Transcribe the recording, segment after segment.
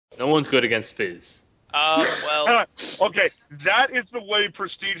No one's good against Fizz. Well, Okay, that is the way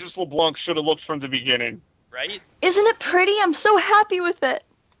prestigious LeBlanc should have looked from the beginning. right? Isn't it pretty? I'm so happy with it.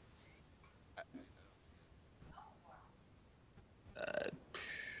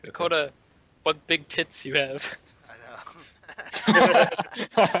 Dakota, what big tits you have. I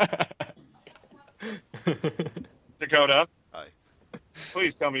know. Dakota, Hi,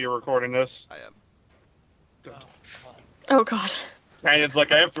 please tell me you're recording this. I am. Oh, come Oh god. Canyon's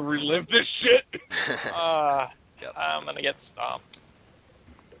like, I have to relive this shit. on. Yep. I'm gonna get stomped.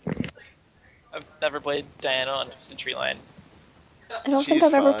 I've never played Diana on Twisted Tree Line. I don't think She's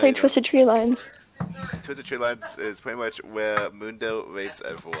I've ever fine, played though. Twisted Tree Lines. Twisted Tree Lines is pretty much where Mundo rapes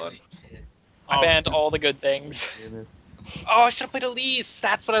everyone. I Oh. banned all the good things. Oh, I should have played Elise.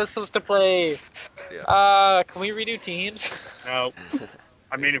 That's what I was supposed to play. Yeah. Can we redo teams? No.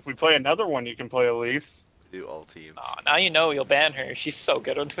 I mean, if we play another one, you can play Elise. Do all teams. Oh, now you know you'll ban her. She's so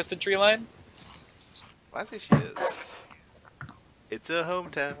good on Twisted Tree Line. I think she is. It's a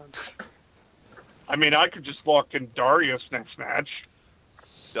hometown. I mean, I could just lock in Darius next match.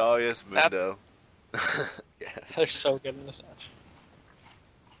 Darius Mundo. Yeah. They're so good in this match.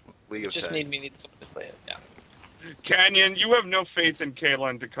 League It of just made me Legends. need someone to play it. Yeah. Canyon, you have no faith in Kayla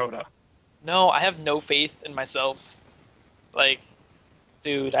and Dakota. No, I have no faith in myself. Like,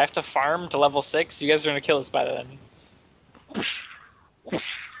 dude, I have to farm to level 6. You guys are gonna kill us by then.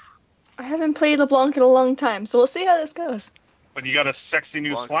 I haven't played LeBlanc in a long time, so we'll see how this goes. But you got a sexy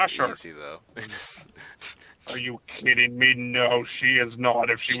new Blanc's splash art. easy though. Just- Are you kidding me? No, she is not.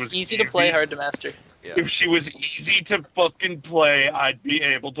 If she She's was easy to play, hard to master. yeah. If she was easy to fucking play, I'd be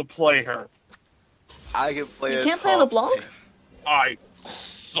able to play her. I can play. You a can't play top- LeBlanc? I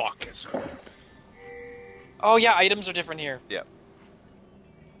suck as her. Oh yeah, items are different here.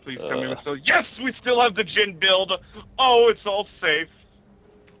 Please tell me we still. Yes, we still have the Jin build. Oh, it's all safe.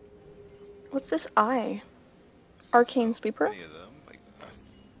 What's this eye? Arcane Sweeper? Any of them, like,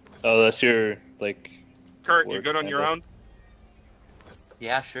 Oh, that's your like. Kurt, you Work good on your ethic. own?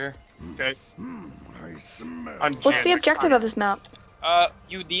 Yeah, sure. Okay. I'm What's the Jen. objective of this map?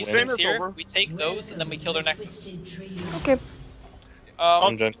 These Winner's things here, over. we take those and then we kill their nexus. Okay.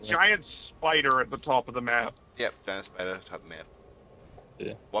 I'm jumping. Giant spider at the top of the map. Yep, giant spider, top of the map.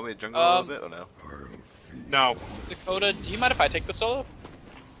 Yeah. Want me to jungle a little bit or no? No. Dakota, do you mind if I take the solo?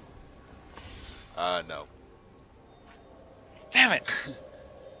 No. Damn it!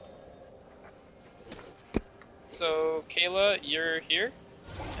 So, Kayla, you're here.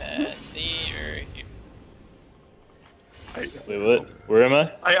 And me, you're here. Wait, what? Where am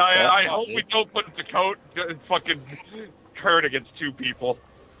I? I hope we don't put Dakota fucking Kurt against two people.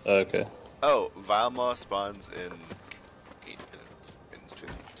 Okay. Oh, Valmar spawns in 8 minutes. In 2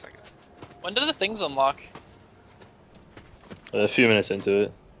 seconds. When do the things unlock? A few minutes into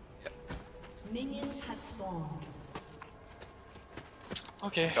it. Minions have spawned.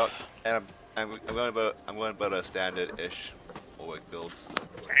 Okay. Oh, and I'm going about a standard-ish full-wig build.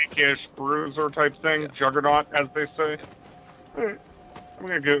 Tankish, bruiser type thing, Yeah. juggernaut, as they say. Alright. I'm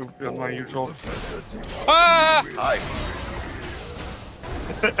gonna go with my usual. Ah! Hi.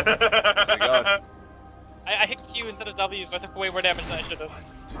 How's it going? I hit Q instead of W, so I took way more damage than I should have.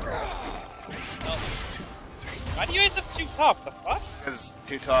 Oh. Why do you guys have 2 top? The fuck? Because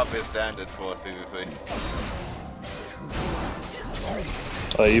 2 top is standard for 3v3.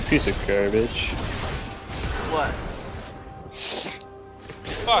 Oh, you piece of garbage. What?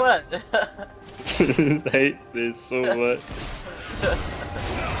 Fuck. What? I hate this so much.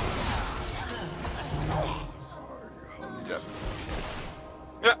 Yep.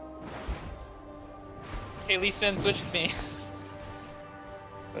 Yeah. Okay, Lee Sin, switch with me.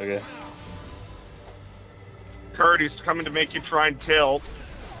 Okay. Kurt, he's coming to make you try and kill.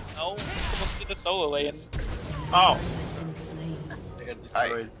 No, he's supposed to be the solo lane. Oh, I got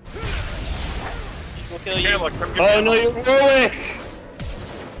destroyed. He will kill you. Kayla, come get Oh me. no, you're Warwick!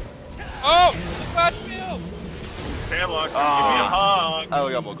 Oh! Flash field! Kayla, come Ah. give me a hug.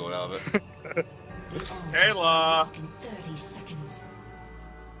 I got more going out of it. Kayla. In 30 seconds.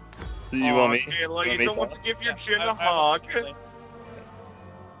 So you want me? Kayla, want you me don't to- want to give your chin I a want hug. the solo lane.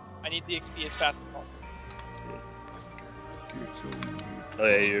 I need the XP as fast as possible. Oh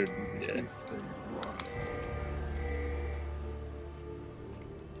yeah, you're. Yeah.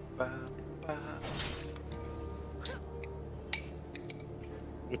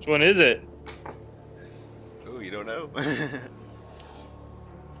 Which one is it? Ooh, you don't know?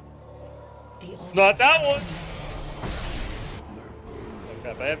 It's not that one! Oh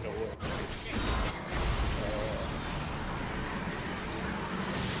crap, I have no work.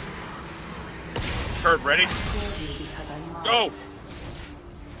 Kurt, ready? Go!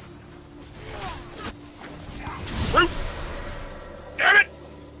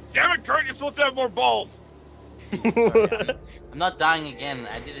 supposed to have more balls. I'm not dying again.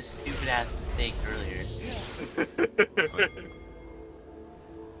 I did a stupid ass mistake earlier.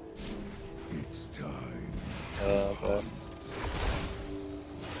 It's time. Okay.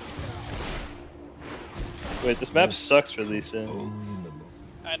 Wait, this map sucks for Lee Sin.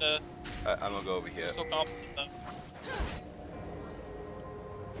 Kinda. I'm gonna go over here. So confident.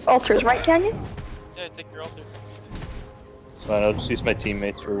 Ultra's right, Canyon? Yeah, take your altar. It's fine, I'll just use my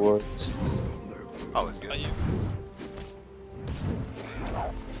teammates for wards. Oh, it's How good. you?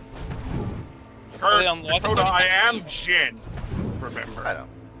 Kurt, on, I think Dakota, I 37. am Jin. Remember. I know.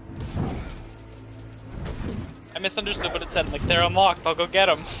 I misunderstood what it said. Like, they're unlocked. I'll go get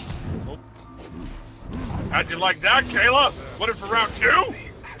them. How'd you like that, Kayla? What if for round 2?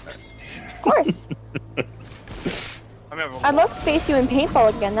 Of course. I'd love to face you in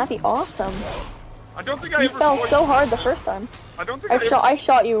paintball again. That'd be awesome. I don't think I You ever fell saw so you- hard the first time. I don't think I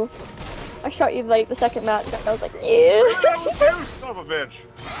shot you. I shot you like the second match. I was like, ew. That was you, son of a bitch.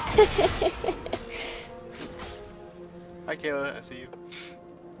 Hi, Kayla. I see you.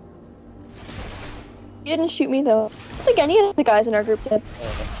 You didn't shoot me though. I don't think any of the guys in our group did.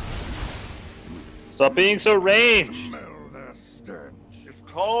 Stop being so ranged! Smell the stench. It's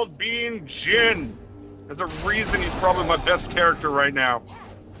called being Jin. There's a reason he's probably my best character right now.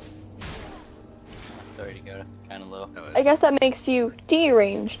 Sorry to go kind of low. No, I guess that makes you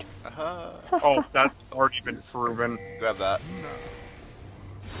deranged. Oh, that's already been proven. Grab that.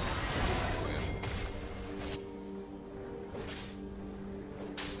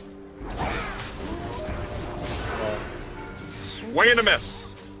 Swing and a miss.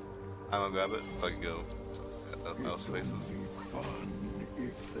 I'm gonna grab it so I can go else places. Fun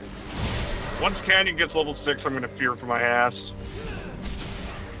if they Once Canyon gets level 6, I'm gonna fear for my ass.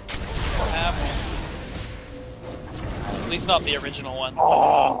 What happened? At least not the original one.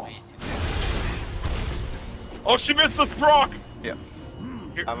 Oh, Way too oh, she missed the Sprock. Yep.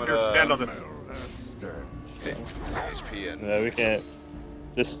 Here, I'm here, gonna- stand on it. smell the stench. Okay. HP and. No, we can't.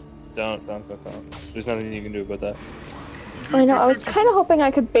 Just don't. There's nothing you can do about that. I know. I was kind of hoping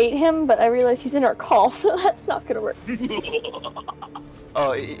I could bait him, but I realized he's in our call, so that's not gonna work.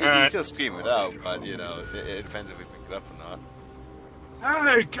 Oh, you Alright. still scream it out, but you know, it depends if we pick it up or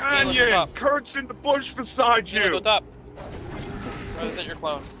not. Hey, Canyon! top. Kurt's in the bush beside Yeah, go you. top. Or is it your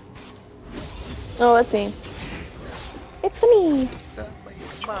clone? Oh, it's me. It's me.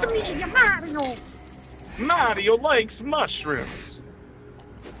 Mario! Mario likes mushrooms.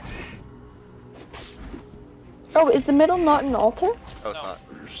 Oh, is the middle not an altar? Oh, it's not.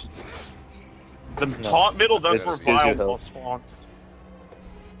 The No. top middle does It's for 'cause you vile help. spawn.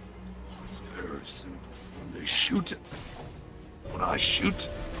 When they shoot, when I shoot,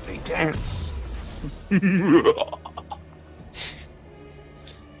 they dance.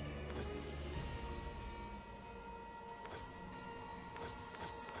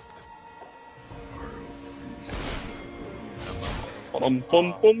 Bum,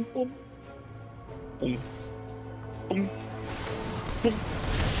 bum, bum, bum. Bum, bum, bum.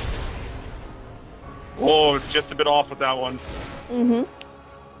 Oh, it's just a bit off with that one, Mm-hmm.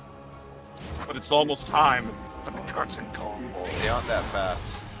 but it's almost time for the curtain call. They aren't that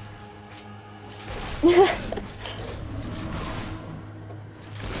fast.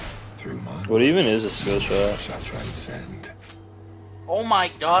 Through my What even is a skill shot? shall transcend. Oh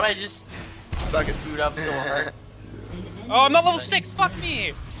my god, I just Suck it. screwed up so hard. Oh, I'm not level 6! Fuck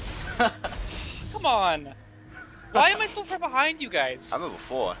me! Come on! Why am I so far behind you guys? I'm level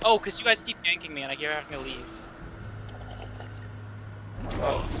 4. Oh, because you guys keep ganking me and I keep having to leave.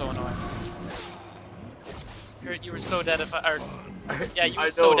 Oh, it's so annoying. You were so dead if I... Or, yeah, you I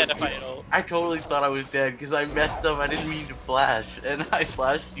were so know. dead if I ult. I totally thought I was dead because I messed up. I didn't mean to flash, and I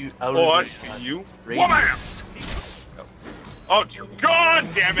flashed you out Oh, I of see you. radius. Oh, God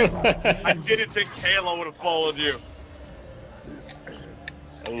damn it! I didn't think Kayla would have followed you.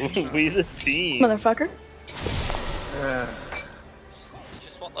 We the team. Motherfucker.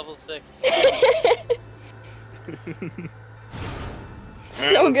 Just want level 6.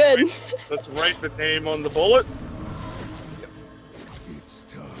 So good. Let's write the name on the bullet. It's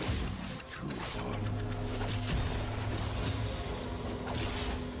time to hunt.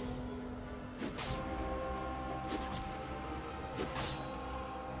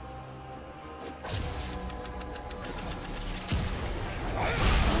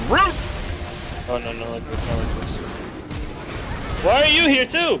 Root! Oh no, no, like this, no, like this. Why are you here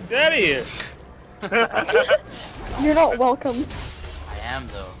too? Get out of here! You're not welcome. I am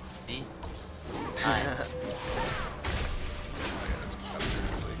though. See? I am.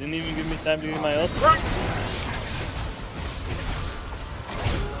 Didn't even give me time to get my ult.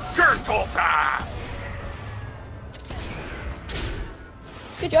 Turtle!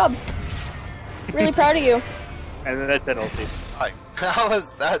 Good job. Really proud of you. And then that's an ulti. Hi. How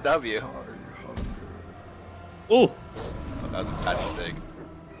was that W? Ooh. Oh, that was a bad mistake.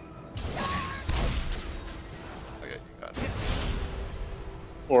 Okay, got it.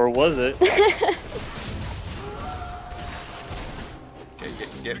 Or was it? Okay,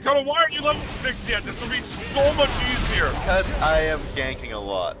 get Dakota, why aren't you level 6 yet? This will be so much easier. because I am ganking a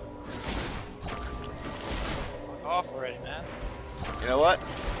lot. Off already, man. You know what?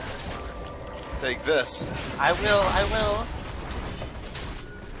 Take this. I will.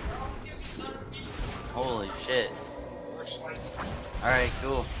 Holy shit. Alright,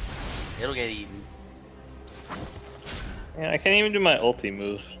 cool. It'll get eaten. Yeah, I can't even do my ulti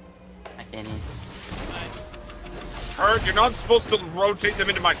moves. I can't eat. Kurt, you're not supposed to rotate them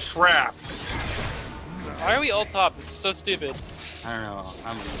into my trap. Why are we all top? This is so stupid. I don't know.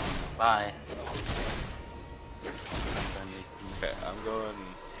 I'm bye. Okay, I'm going to.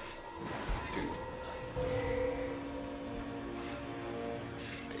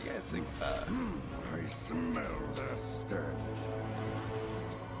 What do you guys think? I smell the stench.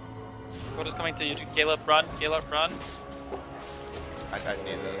 Dakota's coming to you. Caleb, run. Caleb, run. I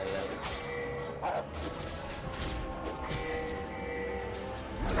need this.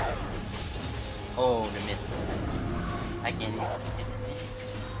 Oh, the miss. I can't eat. I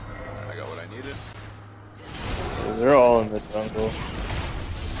got what I needed. They're all in the jungle.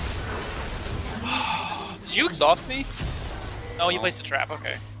 Did you exhaust me? No, you placed a trap.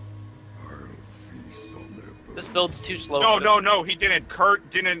 Okay. I'll feast on their blood. This build's too slow. No, for this. no, he didn't. Kurt's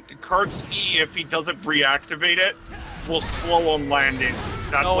E, if he doesn't reactivate it, will slow him landing.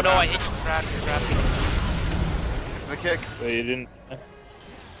 That's No, what no, I happened. hit you trap. You're trapped. It's the kick. Wait, you didn't.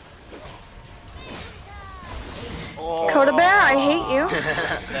 Coda Bear, I hate you.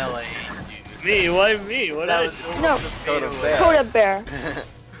 Bella ate you. Me? Why me? What That I was do? No. Coda Bear. Coda Bear.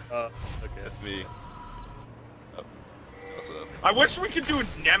 Oh, okay. That's me. Oh. Also, I wish we could do a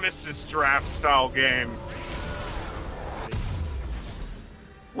Nemesis draft style game.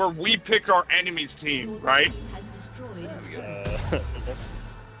 Where we pick our enemy's team, right? Has destroyed a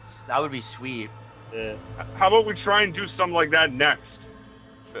That would be sweet. Yeah. How about we try and do something like that next?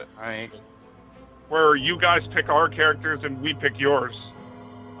 Alright. Where you guys pick our characters and we pick yours.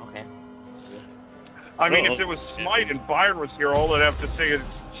 Okay. I mean, Uh-oh. if it was Smite and Byron was here, all I'd have to say is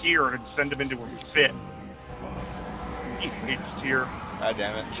tier and it'd send him into a fit. He hates tier. God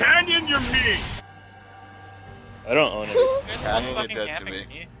damn it. Canyon, you're me! I don't own it. You guys Yeah, love you're fucking dead to camping me.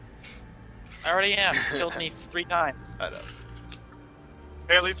 me. I already am. You killed me 3 times. I know.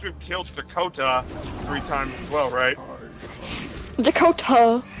 Hey, at least we've killed Dakota 3 times as well, right?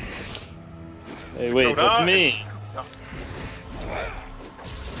 Dakota. Hey, wait, Dakota. that's me.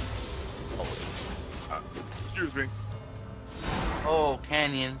 Excuse me. Oh,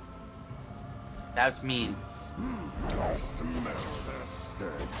 Canyon. That's mean. I smell the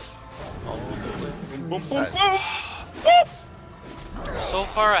stench. Boom, boom, boom, Nice. boom! You're so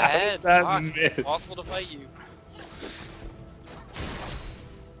far ahead. that Fuck. miss? It's impossible to fight you.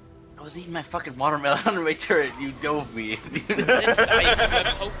 I was eating my fucking watermelon under my turret. You dove me.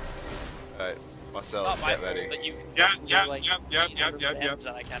 Alright, Marcel, Not my get ready. fault that you Yeah, you're yeah, like yeah, yeah, 800 yeah, yeah. M's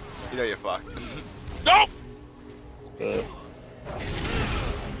and I can't. You know you're fucked. Nope! Uh,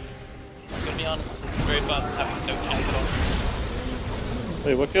 To be honest, this is very fun having no chance at all.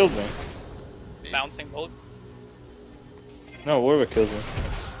 wait, what killed me? Bouncing bolt. No, Warwick killed me.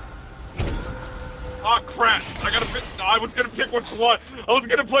 Oh crap! I was gonna pick which one. I was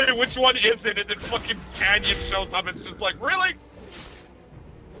gonna play which one is it, and then fucking Canyon shows up. It's just like, really?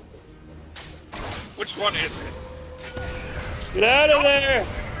 Which one is it? Get out of there!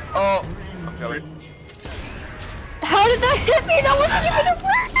 Oh! I'm coming. How did that hit me? That wasn't even a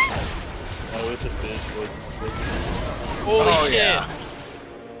word! Oh, it's just this. Holy Oh, shit! yeah.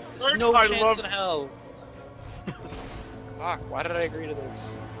 There's no I chance love- in hell. Fuck, why did I agree to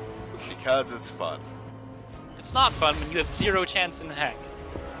this? Because it's fun. It's not fun when you have 0 chance in heck.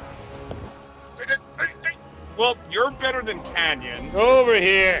 Well, you're better than Canyon. Over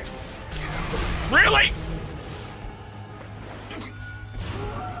here! Really?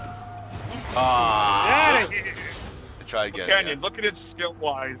 Ah! Get out of here! I tried getting Canyon, look at it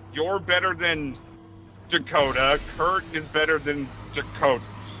skill-wise. You're better than Dakota. Kurt is better than Dakota.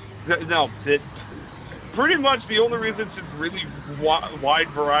 No, pretty much the only reason it's really wide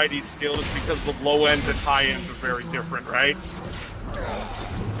variety skill is because the low ends and high ends are very different, right?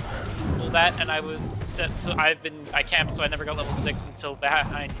 that, and I was set, so I camped, so I never got level 6 until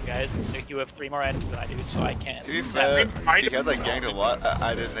behind you guys. You have 3 more items than I do, so I can't. To be fair, you guys like ganked a lot.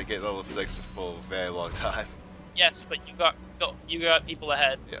 I didn't get level 6 for a very long time. Yes, but you got people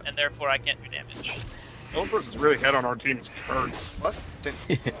ahead, Yeah. and therefore I can't do damage. The only person who's really ahead on our team is Kurt. Plus, I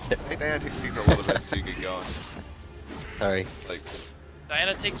think Diana takes a little bit to get going. Sorry. Like,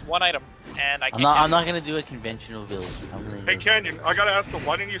 Diana takes 1 item, and I can't. I'm not gonna do a conventional build. I'm gonna Hey Canyon, I gotta ask them,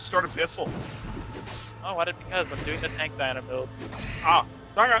 why didn't you start Abyssal? Oh, why did? Because I'm doing the tank Diana build. Ah,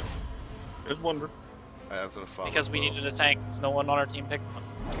 alright. Just wondering. I was gonna follow. Because we needed a tank, because no one on our team picked one.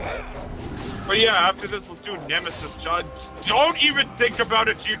 But yeah, after this, let's do Nemesis. John, don't even think about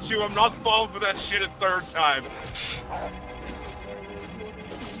it, you two. I'm not falling for that shit a 3rd time.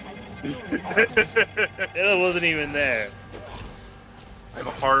 Taylor wasn't even there. I have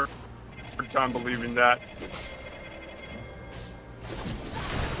a hard time believing that.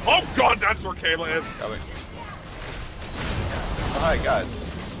 Oh god, that's where Kayla is. Coming. Oh, hi guys.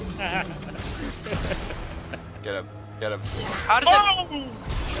 Get him. Get him. How did that Oh!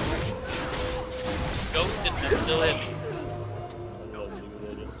 ghost and then still hit me?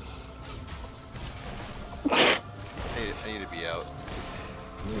 I need to be out.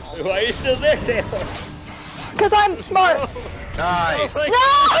 Why are you still there, Taylor? Because I'm smart. Nice! No!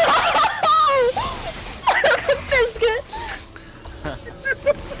 Biscuit!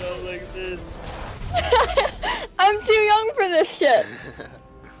 Not like this. I'm too young for this shit.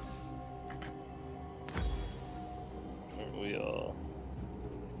 Aren't we all?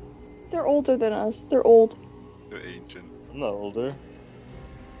 They're older than us. They're old. You're ancient. I'm not older.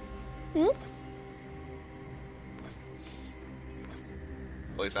 Hmm?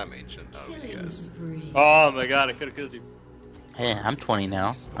 At least I'm ancient. I don't know you guys. Oh my god, I could've killed you. Hey, I'm 20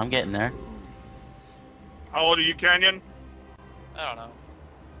 now. I'm getting there. How old are you, Canyon? I don't know.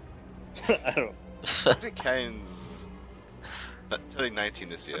 I don't. I think Canyon's turning 19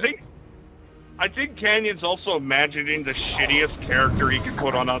 this year. I think Canyon's also imagining the shittiest character he could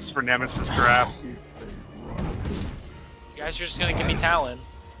put on us for Nemesis draft. You guys are just gonna give me Talon.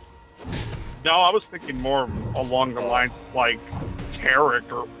 No, I was thinking more along the lines of, like,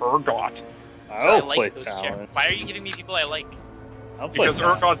 Tarek or Urgot. I'll I play like those Talon. Why are you giving me people I like? I'll play Because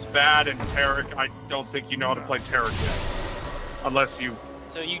Talon. Urgot's bad and Tarek, I don't think you know how to play Tarek yet. Unless you...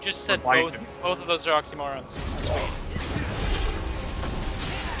 So you just said Right. both of those are oxymorons. Sweet.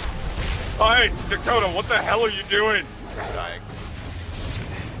 Oh, hey, Dakota, what the hell are you doing? Dying.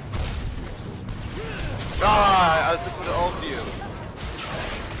 Ah! I was just gonna ult you.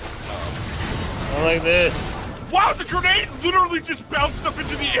 Not like this. Wow, the grenade literally just bounced up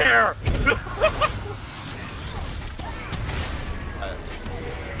into the air!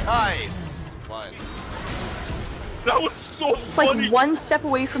 Nice! Fine. That was so funny! Like one step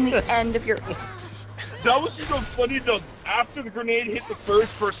away from the end of your. That was so funny though. After the grenade hit the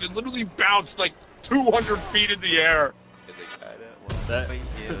first person, it literally bounced like 200 feet in the air. That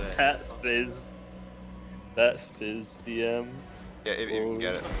fizz. That fizz VM. Yeah, if you can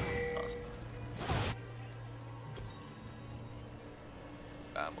get it. Awesome.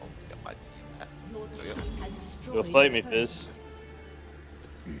 I'm only got my team. Go fight me, Fizz.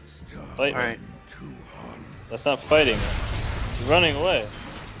 It's time Fight me. Alright. to hunt. That's not fighting. You're running away.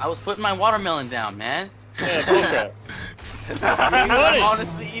 I was putting my watermelon down, man. Yeah, bullcrap. I'm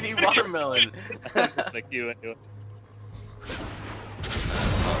honestly eating watermelon. Just like you anyway.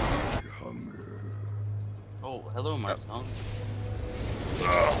 Hunger. Oh, hello, Marcel.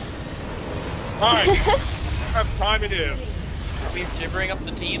 Alright, what time it is? Are we jibbering up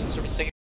the team so we're sticking